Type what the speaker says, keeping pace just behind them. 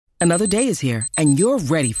Another day is here, and you're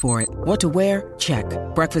ready for it. What to wear? Check.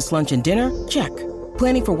 Breakfast, lunch, and dinner? Check.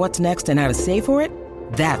 Planning for what's next and how to save for it?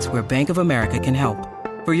 That's where Bank of America can help.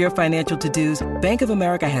 For your financial to-dos, Bank of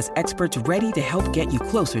America has experts ready to help get you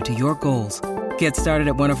closer to your goals. Get started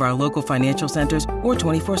at one of our local financial centers or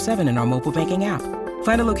 24/7 in our mobile banking app.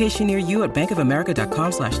 Find a location near you at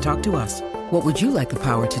bankofamerica.com/talktous. What would you like the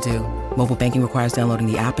power to do? Mobile banking requires downloading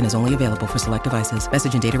the app and is only available for select devices.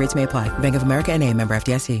 Message and data rates may apply. Bank of America N.A., member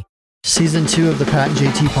FDIC. Season 2 of the Pat and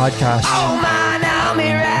JT podcast. Oh man, I'm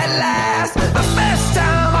here at last. The best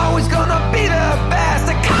time, always gonna be the best.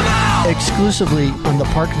 Come on! Exclusively on the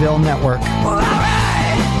Parkville Network. Well, all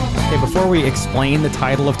right. Okay, before we explain the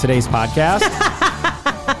title of today's podcast,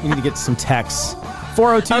 we need to get some texts.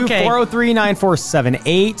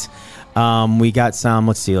 402-403-9478. We got some,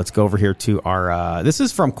 let's see, let's go over here to our, this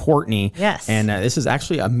is from Courtney. Yes. And this is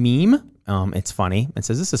actually a meme. It's funny. It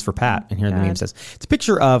says, this is for Pat. And here the meme says, it's a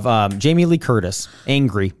picture of Jamie Lee Curtis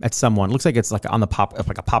angry at someone. Looks like it's like on the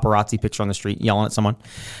like a paparazzi picture on the street yelling at someone.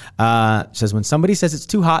 It says, when somebody says it's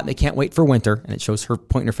too hot and they can't wait for winter, and it shows her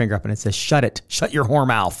pointing her finger up and it says, shut it. Shut your whore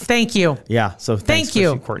mouth. Thank you. Yeah. So Thank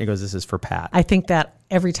you. Courtney goes, this is for Pat. I think that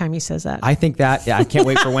every time he says that. I think that, I can't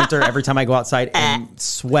wait for winter. Every time I go outside and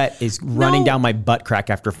sweat is running down my butt crack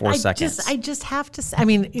after 4 seconds. I just have to say, I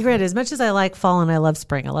mean, granted, as much as I like fall and I love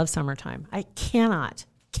spring, I love summertime, I cannot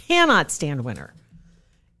stand winter.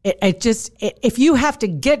 If you have to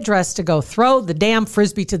get dressed to go throw the damn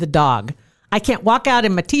Frisbee to the dog, I can't walk out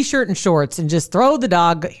in my t-shirt and shorts and just throw the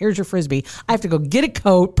dog, here's your Frisbee. I have to go get a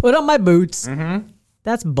coat, put on my boots. Mm-hmm.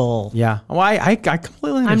 That's bull. Yeah. Well, I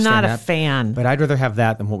completely understand I'm not that, a fan. But I'd rather have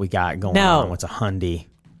that than what we got going on. What's a Hyundai?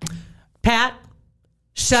 Pat,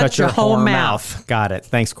 shut your whole mouth. Got it.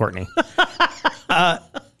 Thanks, Courtney.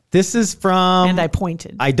 This is from... And I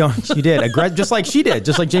pointed. You did. Just like she did.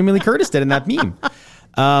 Just like Jamie Lee Curtis did in that meme.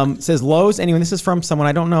 Says Lowe's. Anyway, this is from someone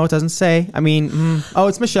I don't know. It doesn't say. I mean,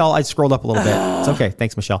 it's Michelle. I scrolled up a little bit. It's okay.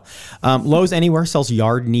 Thanks, Michelle. Lowe's Anywhere sells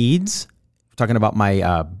yard needs. We're talking about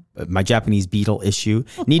my Japanese beetle issue.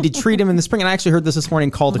 Need to treat them in the spring. And I actually heard this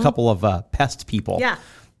morning, called a couple of pest people. Yeah.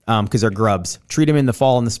 Because they're grubs. Treat them in the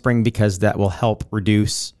fall and the spring because that will help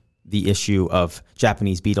reduce the issue of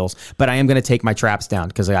Japanese beetles. But I am going to take my traps down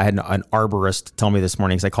because I had an arborist tell me this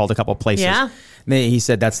morning because I called a couple of places. Yeah. He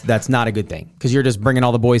said that's not a good thing because you're just bringing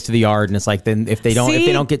all the boys to the yard and it's like then if they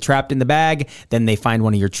don't get trapped in the bag, then they find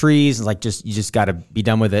one of your trees. It's like you just got to be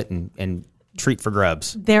done with it and treat for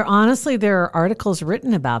grubs. There are articles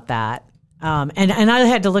written about that. And I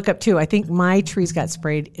had to look up too. I think my trees got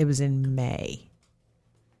sprayed. It was in May.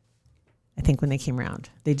 I think when they came around,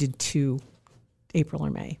 they did 2 April or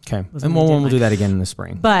May. Okay. And we'll do that again in the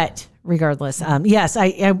spring. But regardless, yes,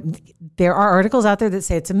 I there are articles out there that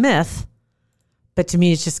say it's a myth, but to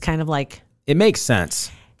me, it's just kind of like, it makes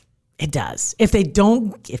sense. It does. If they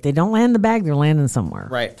don't land in the bag, they're landing somewhere.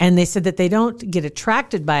 Right. And they said that they don't get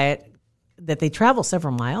attracted by it, that they travel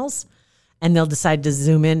several miles and they'll decide to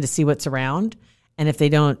zoom in to see what's around. And if they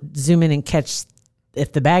don't zoom in and catch,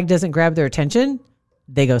 if the bag doesn't grab their attention,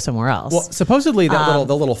 they go somewhere else. Well, supposedly the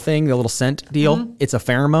little scent deal, it's a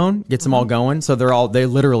pheromone, gets them all going. So they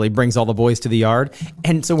literally brings all the boys to the yard.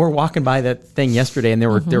 And so we're walking by that thing yesterday and there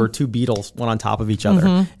were 2 beetles, one on top of each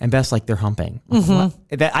other. And Beth's like, they're humping.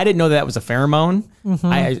 I didn't know that was a pheromone.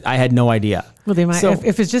 I had no idea. Well, they might, so,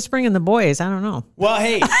 if it's just bringing the boys, I don't know. Well,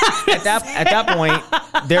 hey, at that point,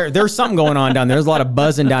 there's something going on down there. There's a lot of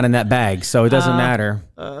buzzing down in that bag, so it doesn't matter.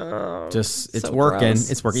 It's so working.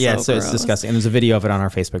 Gross. It's working. Yeah, so it's disgusting. And there's a video of it on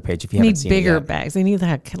our Facebook page if you haven't seen it yet. They need bigger bags. They need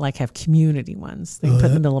to have community ones. They can put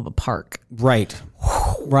in the middle of a park. Right.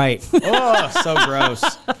 Oh, so gross.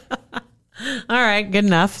 All right, good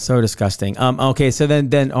enough. So disgusting. Okay, so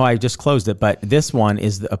then I just closed it, but this one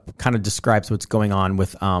is kind of describes what's going on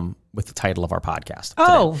with the title of our podcast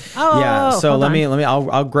today. Yeah. So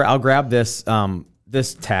I'll grab this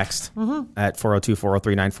this text at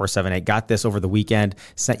 402-403-9478. Got this over the weekend.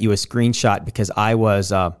 Sent you a screenshot because I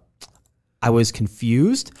was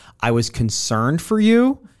confused. I was concerned for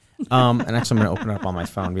you. And actually, I'm going to open it up on my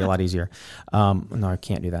phone. It'll be a lot easier. No, I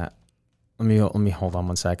can't do that. Let me hold on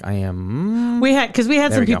one sec. I am. We had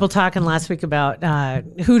some people talking last week about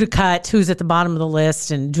who to cut, who's at the bottom of the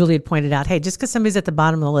list, and Julie had pointed out, hey, just because somebody's at the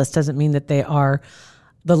bottom of the list doesn't mean that they are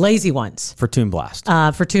the lazy ones. For Toon Blast.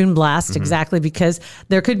 Exactly, because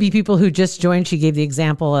there could be people who just joined. She gave the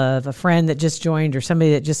example of a friend that just joined or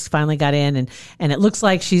somebody that just finally got in, and it looks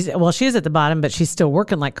like she is at the bottom, but she's still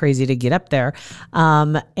working like crazy to get up there.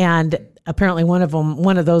 And apparently one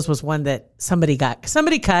of those was one that somebody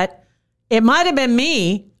cut. It might have been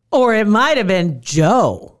me, or it might have been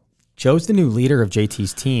Joe. Joe's the new leader of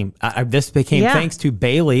JT's team. This became Yeah. thanks to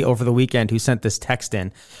Bailey over the weekend, who sent this text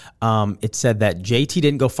in. It said that JT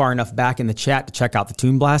didn't go far enough back in the chat to check out the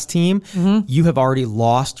Toon Blast team. You have already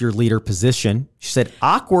lost your leader position. She said,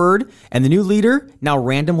 awkward. And the new leader, now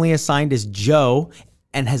randomly assigned, is Joe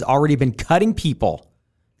and has already been cutting people.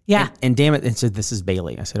 Yeah. And damn it, and said, this is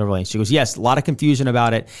Bailey. I said, oh, really? She goes, yes, a lot of confusion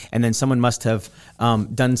about it. And then someone must have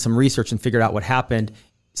done some research and figured out what happened.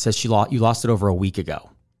 Says you lost it over a week ago.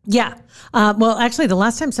 Yeah. Well, actually, the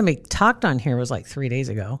last time somebody talked on here was like 3 days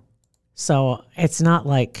ago. So it's not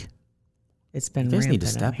like it's been You guys need to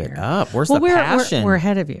rampant on step it here. up. Where's the we're, passion? We're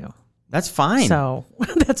ahead of you. That's fine. So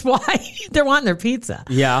that's why they're wanting their pizza.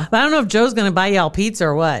 Yeah. But I don't know if Joe's going to buy y'all pizza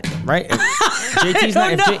or what. Right?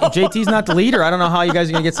 If JT's not the leader, I don't know how you guys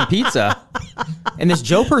are going to get some pizza. And this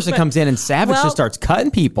Joe person comes in and Savage Well, just starts cutting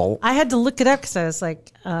people. I had to look it up because I was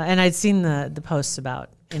like, and I'd seen the posts about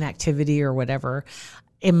inactivity or whatever.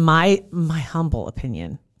 In my humble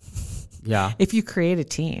opinion, Yeah. if you create a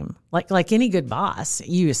team, like any good boss,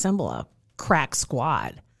 you assemble a crack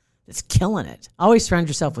squad that's killing it. Always surround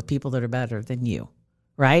yourself with people that are better than you,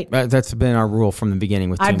 right? That's been our rule from the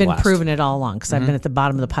beginning with I've Toon been Blast. proving it all along because I've been at the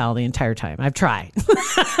bottom of the pile the entire time. I've tried,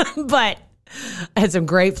 but I had some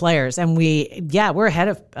great players, and we're ahead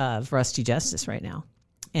of Rusty Justice right now,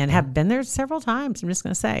 and have been there several times. I'm just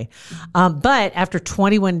going to say, but after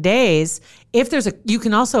 21 days, you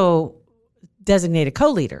can also designate a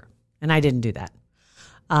co-leader, and I didn't do that.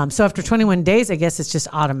 So after 21 days, I guess it's just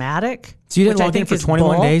automatic. So you didn't which I log in think for is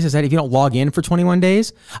 21 bull. days? Is that if you don't log in for 21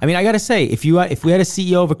 days? I mean, I got to say, if we had a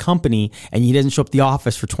CEO of a company and he doesn't show up at the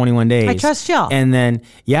office for 21 days. I trust y'all. And then,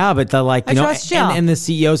 yeah, but I trust y'all. and the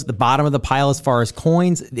CEO's at the bottom of the pile as far as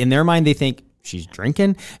coins. In their mind, they think, she's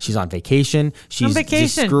drinking. She's on vacation. She's just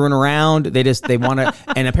vacation. screwing around. They want to.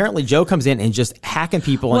 And apparently, Joe comes in and just hacking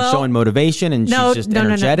people and showing motivation, and she's just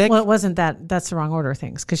energetic. No. Well, it wasn't that. That's the wrong order of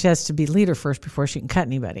things because she has to be leader first before she can cut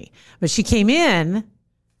anybody. But she came in,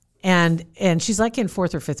 and she's like in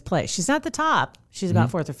 4th or 5th place. She's not the top. She's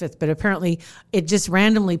about 4th or 5th. But apparently, it just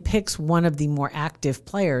randomly picks one of the more active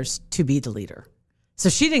players to be the leader. So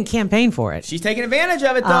she didn't campaign for it. She's taking advantage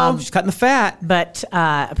of it, though. She's cutting the fat. But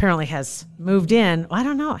apparently has moved in. I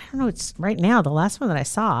don't know. It's right now. The last one that I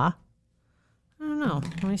saw. I don't know.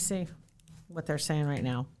 Let me see what they're saying right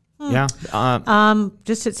now. Yeah.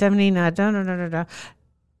 Just at 79.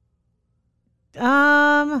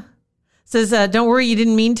 Says, don't worry, you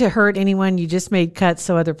didn't mean to hurt anyone. You just made cuts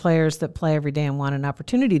so other players that play every day and want an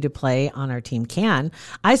opportunity to play on our team can.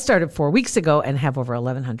 I started 4 weeks ago and have over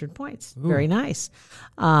 1,100 points. Ooh. Very nice.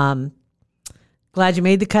 Glad you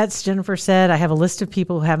made the cuts, Jennifer said. I have a list of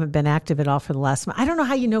people who haven't been active at all for the last month. I don't know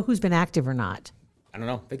how you know who's been active or not. I don't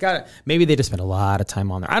know. They got it. Maybe they just spent a lot of time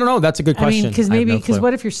on there. I don't know. That's a good question. I mean, because clue.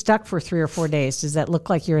 what if you're stuck for 3 or 4 days? Does that look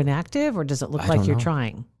like you're inactive or does it look like you're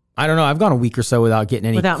trying? I don't know. I've gone a week or so without getting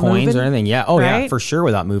any coins moving, or anything. Yeah. Oh, right? yeah, for sure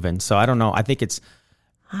without moving. So I don't know. I think it's.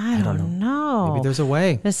 I don't know. Maybe there's a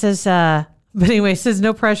way. This is, but anyway, it says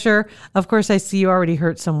no pressure. Of course, I see you already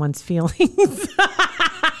hurt someone's feelings.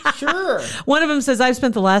 Sure. One of them says, I've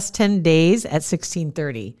spent the last 10 days at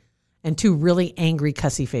 1630 and 2 really angry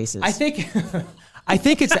cussy faces. I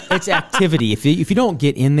think it's activity. If you don't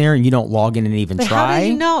get in there and you don't log in and even But try, how do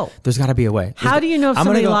you know? There's got to be a way. How do you know if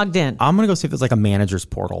somebody logged in? I'm gonna go see if there's like a manager's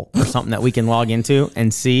portal or something that we can log into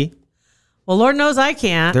and see. Well, Lord knows I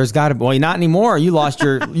can't. There's got to be. Well, not anymore. You lost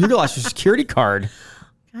your security card.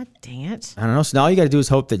 God dang it. I don't know. So now all you got to do is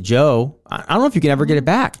hope that Joe. I don't know if you can ever get it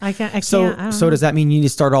back. I can't. So I don't know. does that mean you need to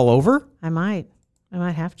start all over? I might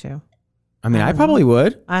have to. I mean, I probably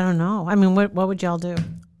would. I don't know. I mean, what would y'all do?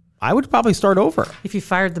 I would probably start over. If you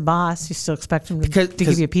fired the boss, you still expect him to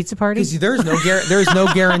give you a pizza party? Because there's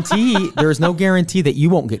no guarantee. There's no guarantee that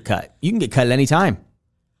you won't get cut. You can get cut at any time.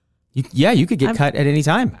 You could get cut at any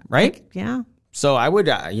time, right? Yeah. So I would,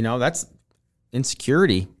 that's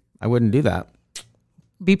insecurity. I wouldn't do that.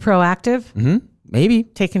 Be proactive. Mm-hmm. Maybe.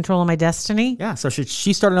 Take control of my destiny. Yeah. So should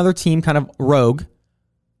she start another team, kind of rogue?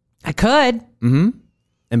 I could. Mm-hmm.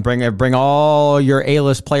 And bring all your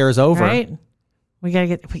A-list players over. Right. We got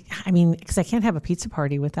to because I can't have a pizza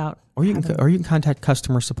party without. Or you can contact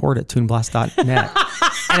customer support at toonblast.net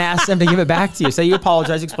and ask them to give it back to you. Say you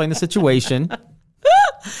apologize, explain the situation.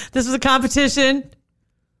 This was a competition.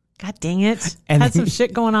 God dang it. And had some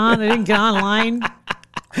shit going on. I didn't get online.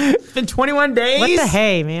 It's been 21 days. What the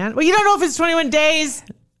hey, man? Well, you don't know if it's 21 days.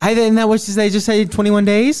 Isn't that what they just say 21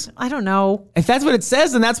 days? I don't know. If that's what it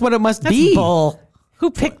says, then that's what it must That's be. bull. Who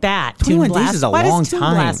picked that? 21 Toon days Blast? is a Why long does Toon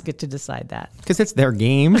time. Blast get to decide that? Because it's their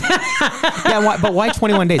game. Yeah, but why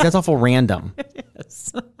 21 days? That's awful random.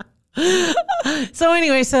 So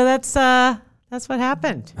anyway, so that's That's what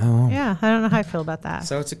happened. Oh. Yeah, I don't know how I feel about that.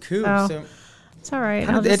 So it's a coup. So it's all right.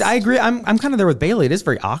 I agree. I'm kind of there with Bailey. It is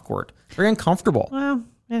very awkward, very uncomfortable. Well,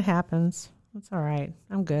 it happens. It's all right.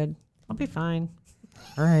 I'm good. I'll be fine.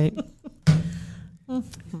 All right.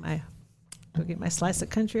 Go get my slice of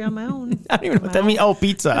country on my own. I don't even know what that means. Oh,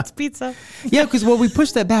 pizza. It's pizza. Yeah, because we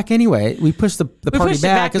pushed that back anyway. We pushed the party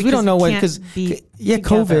back because we don't know what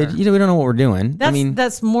COVID. We don't know what we're doing.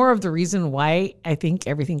 That's more of the reason why I think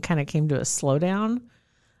everything kind of came to a slowdown.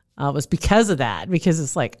 Was because of that. Because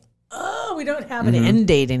it's like, we don't have an end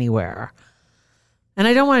date anywhere, and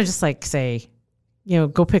I don't want to just like say,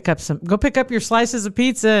 go pick up your slices of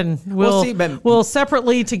pizza and we'll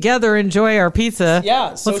separately together enjoy our pizza.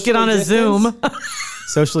 Yeah. Let's get on a Zoom.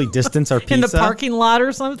 Socially distance our pizza. In the parking lot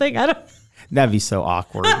or something. That'd be so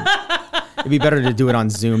awkward. It'd be better to do it on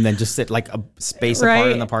Zoom than just sit like a space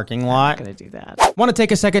apart in the parking lot. I'm not going to do that. Want to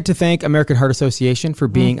take a second to thank American Heart Association for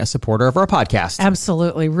being a supporter of our podcast.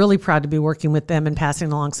 Absolutely. Really proud to be working with them and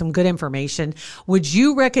passing along some good information. Would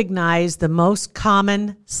you recognize the most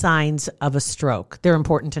common signs of a stroke? They're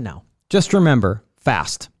important to know. Just remember,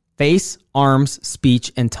 FAST. Face, arms,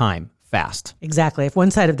 speech, and time. FAST. Exactly. If one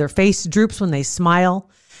side of their face droops when they smile,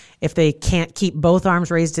 if they can't keep both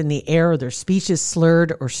arms raised in the air, or their speech is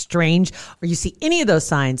slurred or strange, or you see any of those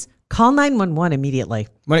signs, call 911 immediately.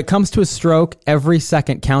 When it comes to a stroke, every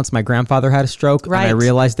second counts. My grandfather had a stroke, and I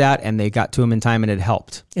realized that, and they got to him in time, and it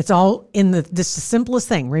helped. It's all in this the simplest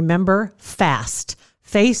thing. Remember, FAST.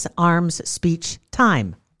 Face, arms, speech,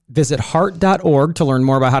 time. Visit heart.org to learn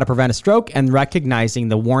more about how to prevent a stroke and recognizing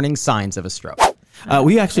the warning signs of a stroke.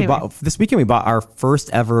 We actually bought this weekend. We bought our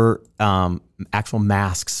first ever actual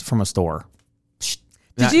masks from a store.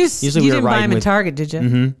 Did you? You didn't buy them at Target, did you?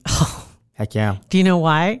 Mm-hmm. Oh. Heck yeah. Do you know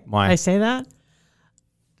why? Why I say that?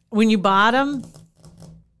 When you bought them.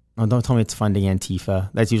 Oh, don't tell me it's funding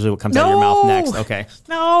Antifa. That's usually what comes out of your mouth next. Okay.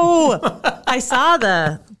 No, I saw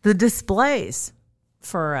the displays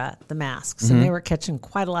for the masks, and they were catching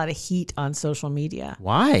quite a lot of heat on social media.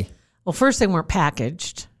 Why? Well, first they weren't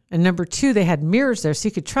packaged. And number two, they had mirrors there so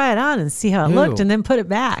you could try it on and see how it looked and then put it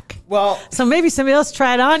back. Well, so maybe somebody else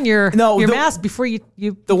tried on your mask before you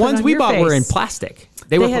the ones we bought were in plastic.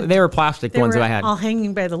 They were plastic, the ones that I had. All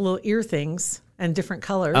hanging by the little ear things and different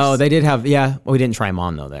colors. Oh, they did have, Well, we didn't try them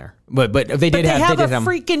on though there. But they did have a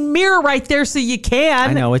freaking mirror right there so you can.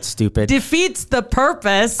 I know, it's stupid. Defeats the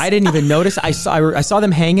purpose. I didn't even notice. I saw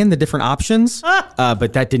them hanging the different options,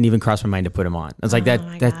 but that didn't even cross my mind to put them on. I was like,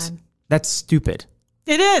 that's stupid.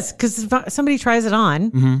 It is, because somebody tries it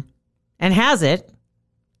on and has it,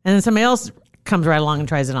 and then somebody else comes right along and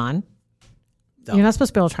tries it on. Dumb. You're not supposed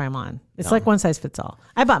to be able to try them on. It's like one size fits all.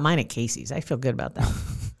 I bought mine at Casey's. I feel good about that.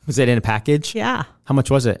 Was it in a package? Yeah. How much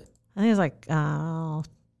was it? I think it was like $2 or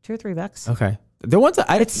 $3. Okay. The ones that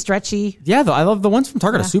it's stretchy. Yeah, I love the ones from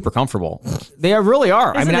Target. Are super comfortable. They really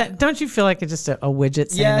are. Don't you feel like it's just a widget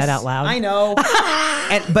saying that out loud? I know.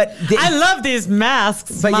 I love these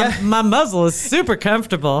masks. But my muzzle is super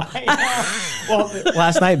comfortable. Well,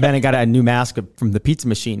 last night Ben got a new mask from the pizza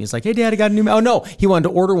machine. He's like, "Hey, Dad, I got a new mask." Oh no, he wanted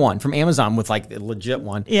to order one from Amazon with like a legit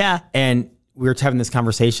one. Yeah, and we were having this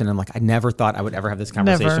conversation. I'm like, I never thought I would ever have this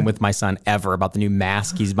conversation with my son ever about the new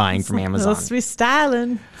mask he's buying from Amazon. Supposed to be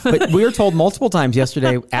styling. But we were told multiple times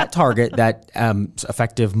yesterday at Target that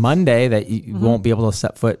effective Monday that you won't be able to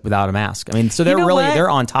set foot without a mask. I mean, so they're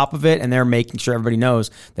on top of it and they're making sure everybody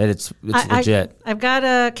knows that it's legit. I've got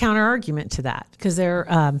a counter argument to that because they're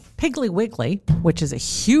Piggly Wiggly, which is a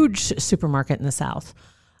huge supermarket in the South,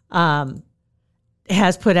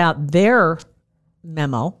 has put out their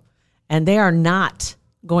memo. And they are not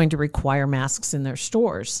going to require masks in their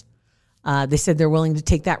stores. They said they're willing to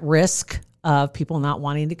take that risk of people not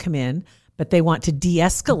wanting to come in, but they want to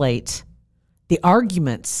de-escalate the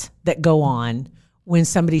arguments that go on when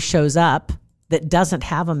somebody shows up that doesn't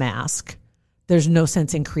have a mask. There's no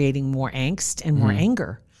sense in creating more angst and more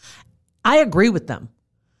anger. I agree with them.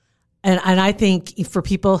 And I think for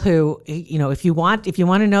people who, if you want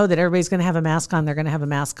to know that everybody's going to have a mask on, they're going to have a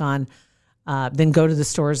mask on. Then go to the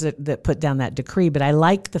stores that put down that decree. But I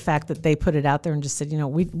like the fact that they put it out there and just said,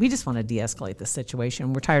 we just want to de-escalate this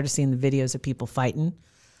situation. We're tired of seeing the videos of people fighting,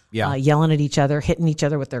 yelling at each other, hitting each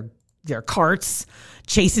other with their carts,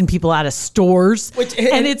 chasing people out of stores.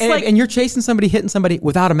 And you're chasing somebody, hitting somebody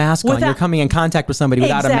without a mask on. You're coming in contact with somebody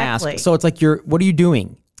without a mask. So it's like what are you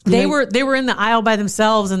doing? They were in the aisle by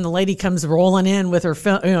themselves, and the lady comes rolling in with her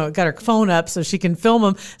got her phone up so she can film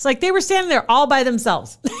them. It's like they were standing there all by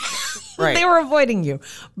themselves. Right. They were avoiding you.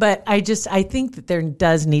 But I think that there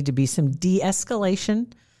does need to be some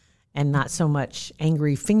de-escalation and not so much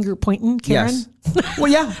angry finger pointing, Karen. Yes.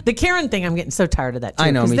 Well, yeah. The Karen thing, I'm getting so tired of that too.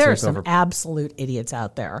 I know, me there too. are It's some over. absolute idiots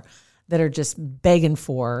out there that are just begging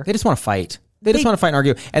for. They just want to fight. They just want to fight and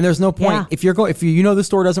argue. And there's no point. Yeah. If you know the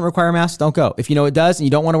store doesn't require a mask, don't go. If you know it does and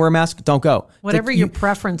you don't want to wear a mask, don't go. Whatever your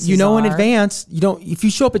preferences You know in are. advance, you don't. If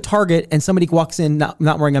you show up at Target and somebody walks in not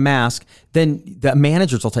wearing a mask, then the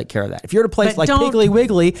managers will take care of that. If you're at a place But like don't- Piggly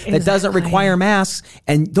Wiggly that doesn't Exactly. require masks,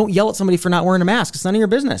 and don't yell at somebody for not wearing a mask. It's none of your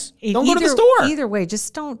business. Don't go to the store. Either way,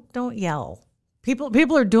 just don't yell.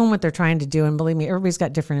 People are doing what they're trying to do, and believe me, everybody's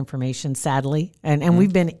got different information, sadly, and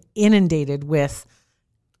we've been inundated with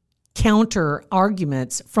counter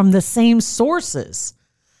arguments from the same sources.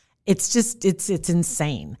 It's just it's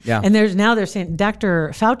insane. Yeah. And they're saying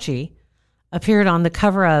Dr. Fauci appeared on the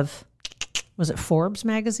cover of, was it Forbes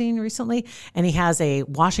magazine recently, and he has a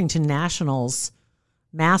Washington Nationals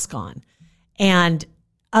mask on, and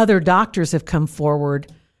other doctors have come forward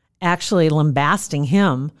actually lambasting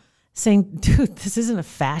him, saying, dude, this isn't a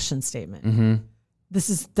fashion statement. Mm-hmm.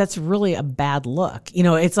 That's really a bad look. You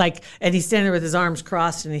know, it's like, and he's standing there with his arms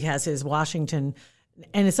crossed and he has his Washington,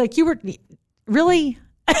 and it's like, you were really,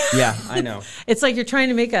 Yeah, I know. it's like you're trying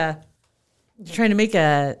to make a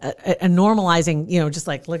normalizing, you know, just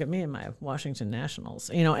like, look at me and my Washington Nationals,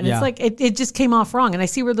 you know, and Yeah. it's like, it just came off wrong. And I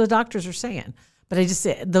see where the doctors are saying, but I just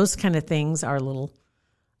say those kind of things are little,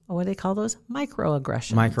 what do they call those?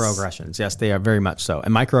 Microaggressions. Microaggressions. Yes, they are very much so.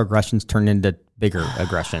 And microaggressions turn into bigger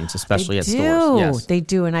aggressions, especially at They stores. do. Yes. They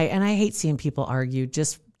do. And I hate seeing people argue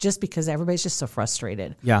just because everybody's just so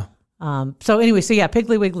frustrated. Yeah. So anyway,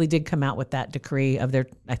 Piggly Wiggly did come out with that decree of their,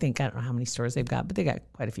 I don't know how many stores they've got, but they got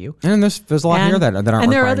quite a few. And there's a lot here that aren't. And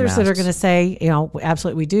there are requiring others that are masks. going to say, you know,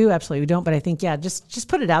 absolutely we do, absolutely we don't. But I think, just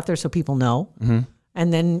put it out there so people know. Mm-hmm.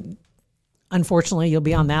 And then, unfortunately, you'll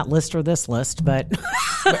be on that list or this list. But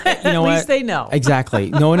You know at least what? they know.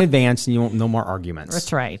 Exactly. Know in advance, and you won't no more arguments.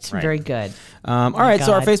 That's right. Very good. All right,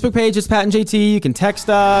 so our God. Facebook page is Pat and JT. You can text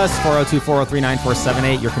us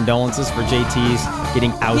 402-403-9478. Your condolences for JT's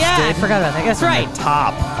getting ousted. Yeah, I forgot about that. That's right.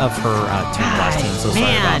 Top of her team last team. So sorry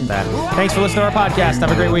man. about that. Thanks for listening to our podcast.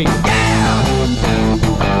 Have a great week. Yeah.